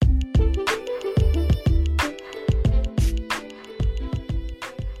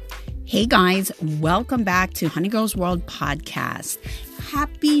Hey guys, welcome back to Honey Girls World Podcast.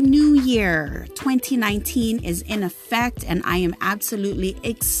 Happy New Year! 2019 is in effect and I am absolutely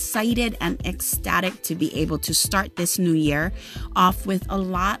excited and ecstatic to be able to start this new year off with a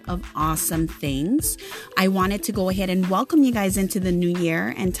lot of awesome things. I wanted to go ahead and welcome you guys into the new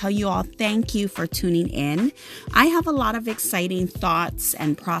year and tell you all thank you for tuning in. I have a lot of exciting thoughts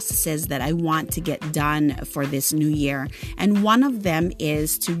and processes that I want to get done for this new year, and one of them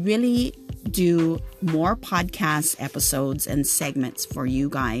is to really do more podcast episodes and segments for you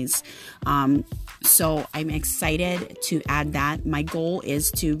guys. So I'm excited to add that. My goal is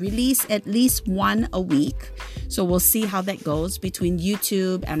to release at least one a week. So we'll see how that goes between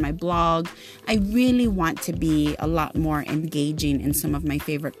YouTube and my blog. I really want to be a lot more engaging in some of my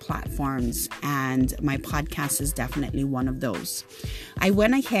favorite platforms, and my podcast is definitely one of those. I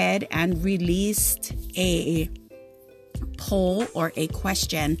went ahead and released a poll or a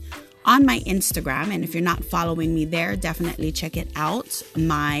question on my Instagram, and if you're not following me there, definitely check it out.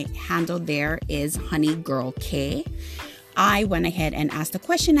 My handle there is honeygirlk. I went ahead and asked a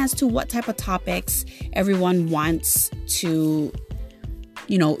question as to what type of topics everyone wants to,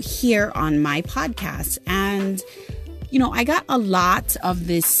 hear on my podcast. And I got a lot of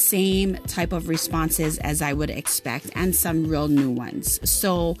the same type of responses as I would expect, and some real new ones.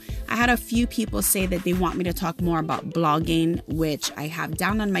 So I had a few people say that they want me to talk more about blogging, which I have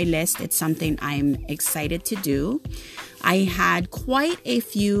down on my list. It's something I'm excited to do. I had quite a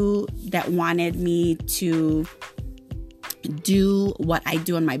few that wanted me to do what I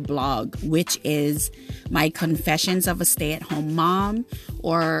do on my blog, which is my confessions of a stay-at-home mom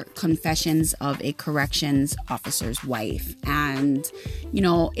or confessions of a corrections officer's wife. And,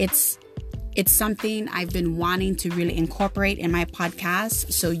 it's something I've been wanting to really incorporate in my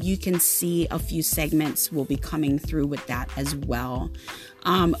podcast. So you can see a few segments will be coming through with that as well.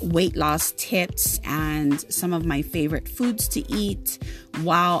 Weight loss tips and some of my favorite foods to eat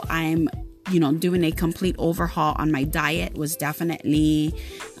while I'm doing a complete overhaul on my diet was definitely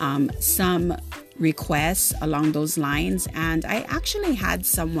some requests along those lines. And I actually had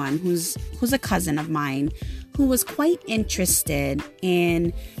someone who's a cousin of mine who was quite interested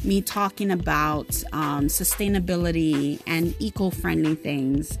in me talking about sustainability and eco-friendly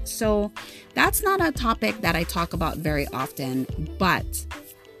things. So that's not a topic that I talk about very often, but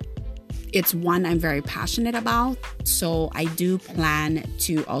it's one I'm very passionate about. So I do plan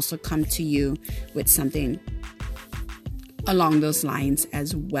to also come to you with something along those lines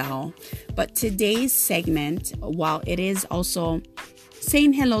as well. But today's segment, while it is also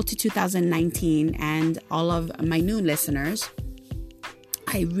saying hello to 2019 and all of my new listeners,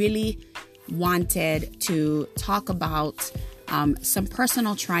 I really wanted to talk about some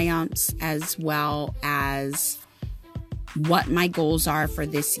personal triumphs as well as what my goals are for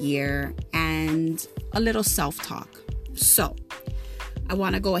this year and a little self-talk. So I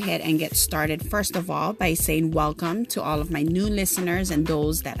want to go ahead and get started first of all by saying welcome to all of my new listeners and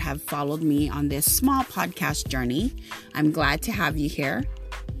those that have followed me on this small podcast journey. I'm glad to have you here.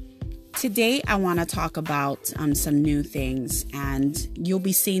 Today I want to talk about some new things, and you'll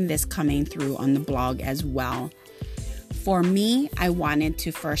be seeing this coming through on the blog as well. For me, I wanted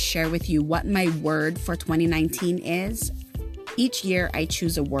to first share with you what my word for 2019 is. Each year I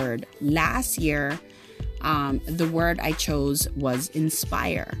choose a word. Last year, the word I chose was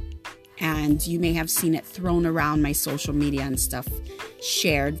inspire. And you may have seen it thrown around my social media and stuff,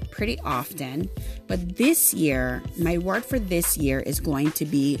 shared pretty often. But this year, my word for this year is going to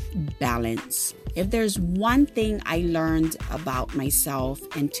be balance. If there's one thing I learned about myself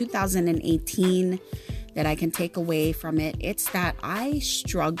in 2018 that I can take away from it, it's that I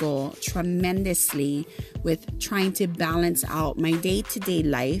struggle tremendously with trying to balance out my day-to-day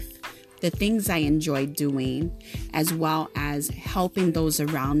life, the things I enjoy doing, as well as helping those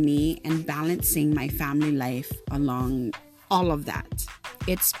around me and balancing my family life along all of that.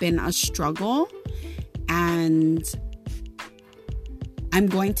 It's been a struggle, and I'm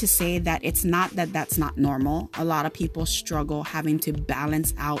going to say that it's not that that's not normal. A lot of people struggle having to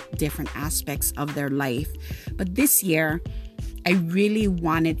balance out different aspects of their life. But this year, I really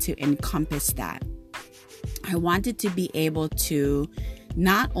wanted to encompass that. I wanted to be able to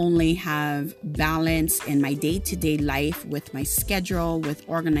not only have balance in my day-to-day life with my schedule, with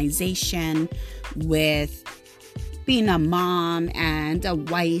organization, with being a mom and a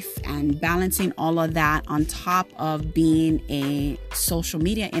wife and balancing all of that on top of being a social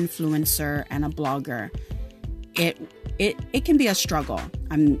media influencer and a blogger. It can be a struggle.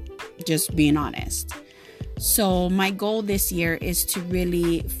 I'm just being honest. So my goal this year is to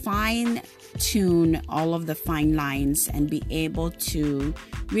really fine tune all of the fine lines and be able to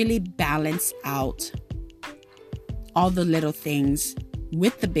really balance out all the little things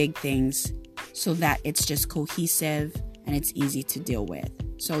with the big things so that it's just cohesive and it's easy to deal with.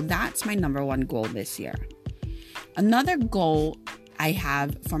 So that's my number one goal this year. Another goal I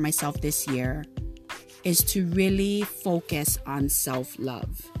have for myself this year is to really focus on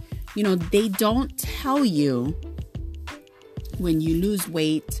self-love. You know, they don't tell you when you lose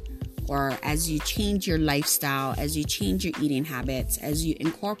weight or as you change your lifestyle, as you change your eating habits, as you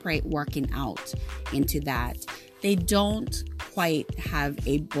incorporate working out into that, they don't quite have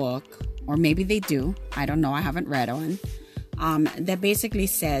a book, or maybe they do. I don't know. I haven't read one. That basically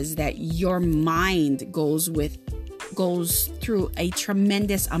says that your mind goes through a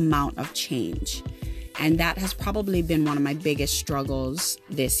tremendous amount of change. And that has probably been one of my biggest struggles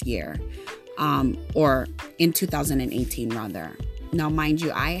this year, or in 2018 rather. Now, mind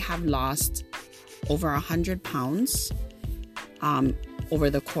you, I have lost over 100 pounds over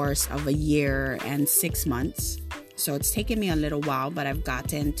the course of a year and 6 months. So it's taken me a little while, but I've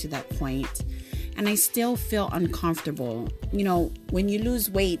gotten to that point. And I still feel uncomfortable. You know, when you lose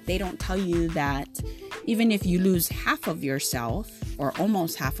weight, they don't tell you that even if you lose half of yourself or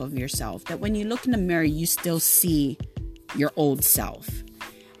almost half of yourself, that when you look in the mirror, you still see your old self.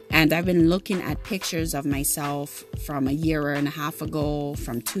 And I've been looking at pictures of myself from a year and a half ago,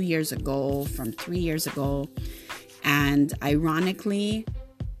 from 2 years ago, from 3 years ago. And ironically,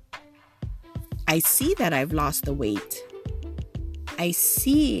 I see that I've lost the weight. I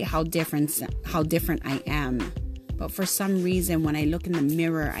see how different I am. But for some reason, when I look in the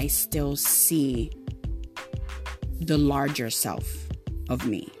mirror, I still see the larger self of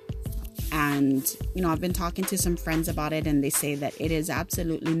me. And, you know, I've been talking to some friends about it, and they say that it is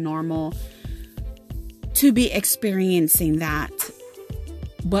absolutely normal to be experiencing that.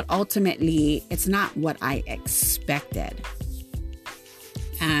 But ultimately, it's not what I expected.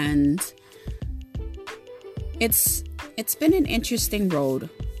 And it's been an interesting road.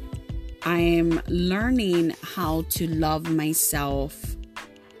 I'm learning how to love myself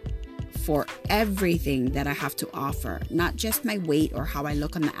for everything that I have to offer, not just my weight or how I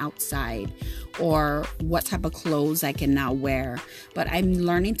look on the outside or what type of clothes I can now wear, but I'm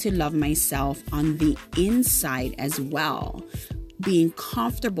learning to love myself on the inside as well. Being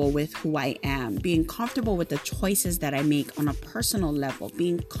comfortable with who I am, being comfortable with the choices that I make on a personal level,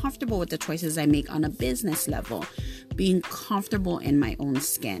 being comfortable with the choices I make on a business level, being comfortable in my own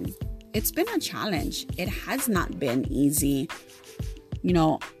skin. It's been a challenge. It has not been easy. You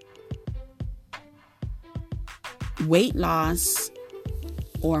know, weight loss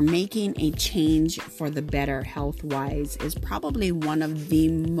or making a change for the better health-wise is probably one of the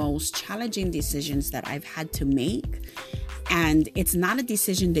most challenging decisions that I've had to make. And it's not a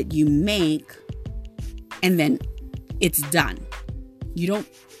decision that you make and then it's done. You don't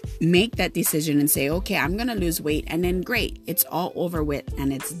make that decision and say, okay, I'm going to lose weight, and then great, it's all over with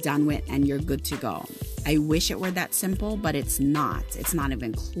and it's done with and you're good to go. I wish it were that simple, but it's not. It's not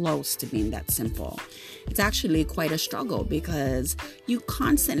even close to being that simple. It's actually quite a struggle because you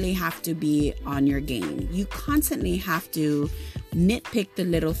constantly have to be on your game. You constantly have to nitpick the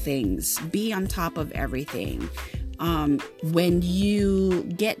little things, be on top of everything. When you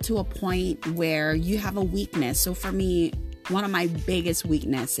get to a point where you have a weakness. So for me, one of my biggest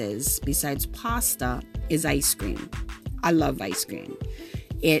weaknesses besides pasta is ice cream. I love ice cream.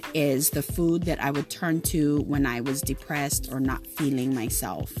 It is the food that I would turn to when I was depressed or not feeling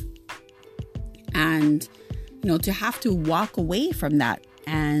myself. And, you know, to have to walk away from that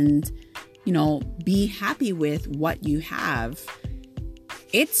and, you know, be happy with what you have,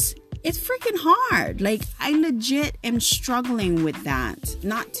 it's freaking hard. Like, I legit am struggling with that.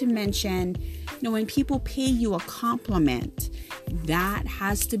 Not to mention, you know, when people pay you a compliment, that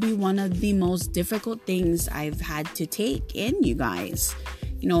has to be one of the most difficult things I've had to take in, you guys.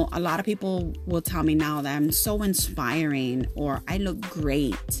 You know, a lot of people will tell me now that I'm so inspiring or I look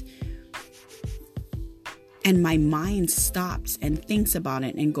great. And my mind stops and thinks about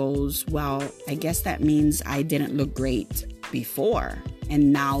it and goes, well, I guess that means I didn't look great before.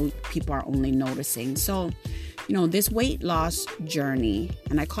 And now people are only noticing. So, you know, this weight loss journey,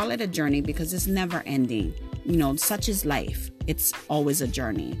 and I call it a journey because it's never ending. You know, such is life. It's always a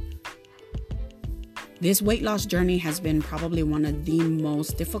journey. This weight loss journey has been probably one of the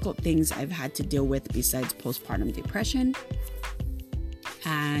most difficult things I've had to deal with besides postpartum depression.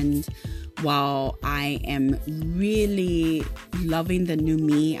 And while I am really loving the new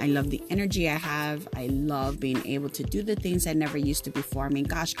me, I love the energy I have. I love being able to do the things I never used to before. I mean,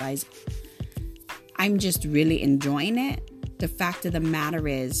 gosh, guys, I'm just really enjoying it. The fact of the matter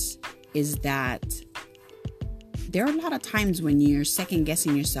is that there are a lot of times when you're second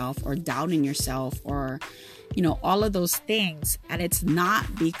guessing yourself or doubting yourself or, all of those things. And it's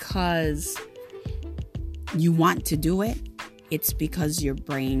not because you want to do it. It's because your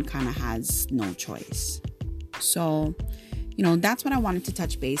brain kind of has no choice. So, that's what I wanted to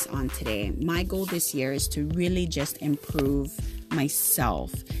touch base on today. My goal this year is to really just improve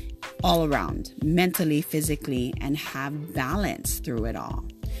myself all around, mentally, physically, and have balance through it all.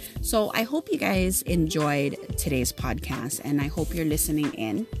 So I hope you guys enjoyed today's podcast, and I hope you're listening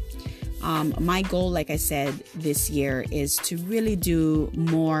in. My goal, like I said, this year is to really do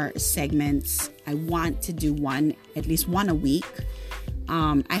more segments. I want to do at least one a week.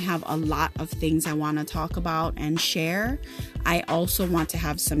 I have a lot of things I want to talk about and share. I also want to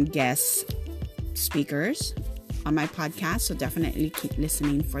have some guest speakers on my podcast, so definitely keep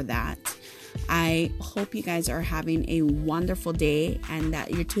listening for that. I hope you guys are having a wonderful day and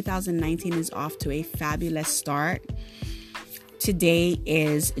that your 2019 is off to a fabulous start. Today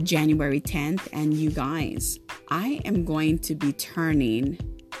is January 10th, and you guys, I am going to be turning...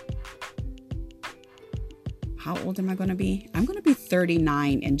 How old am I going to be? I'm going to be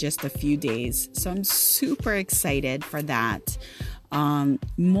 39 in just a few days. So I'm super excited for that.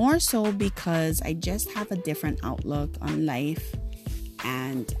 More so because I just have a different outlook on life,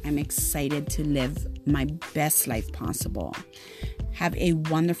 and I'm excited to live my best life possible. Have a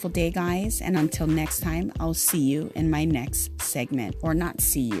wonderful day, guys. And until next time, I'll see you in my next segment. Or not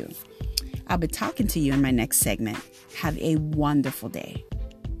see you. I'll be talking to you in my next segment. Have a wonderful day.